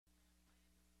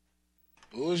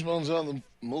Wishbone's on the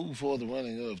move for the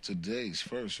running of today's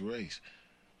first race.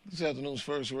 This afternoon's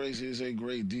first race is a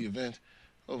Grade D event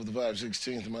over the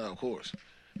 5/16th mile course.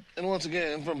 And once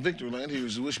again, from Victoryland,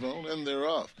 here's Wishbone, and they're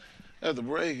off. At the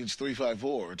break, it's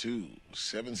 3-5-4, 2,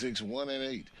 7, 6, 1, and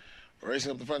 8.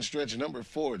 Racing up the front stretch, number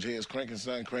 4, J.S.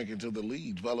 Crankenstein cranking to the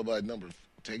lead, followed by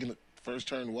taking the first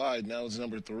turn wide. Now it's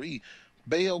number 3,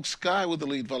 Bay Oak Sky with the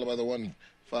lead, followed by the 1,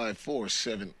 5, 4,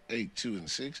 7, 8, 2, and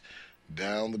 6.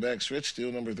 Down the back stretch,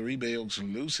 still number 3, Bay Oaks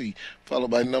Lucy,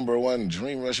 followed by number 1,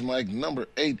 Dream Rush Mike, number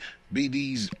 8,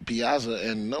 BD's Piazza,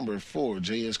 and number 4,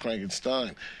 J.S.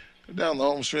 Crankenstein. Down the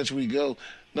home stretch we go.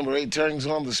 Number 8 turns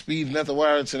on the speed. Net the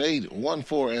wire. It's an 8, 1,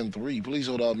 4, and 3. Please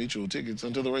hold all mutual tickets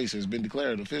until the race has been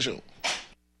declared official.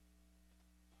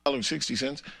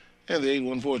 $1.60, and the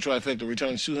 814 trifecta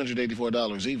returns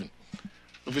 $284 even.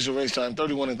 Official race time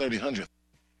 31 and 30 hundredths.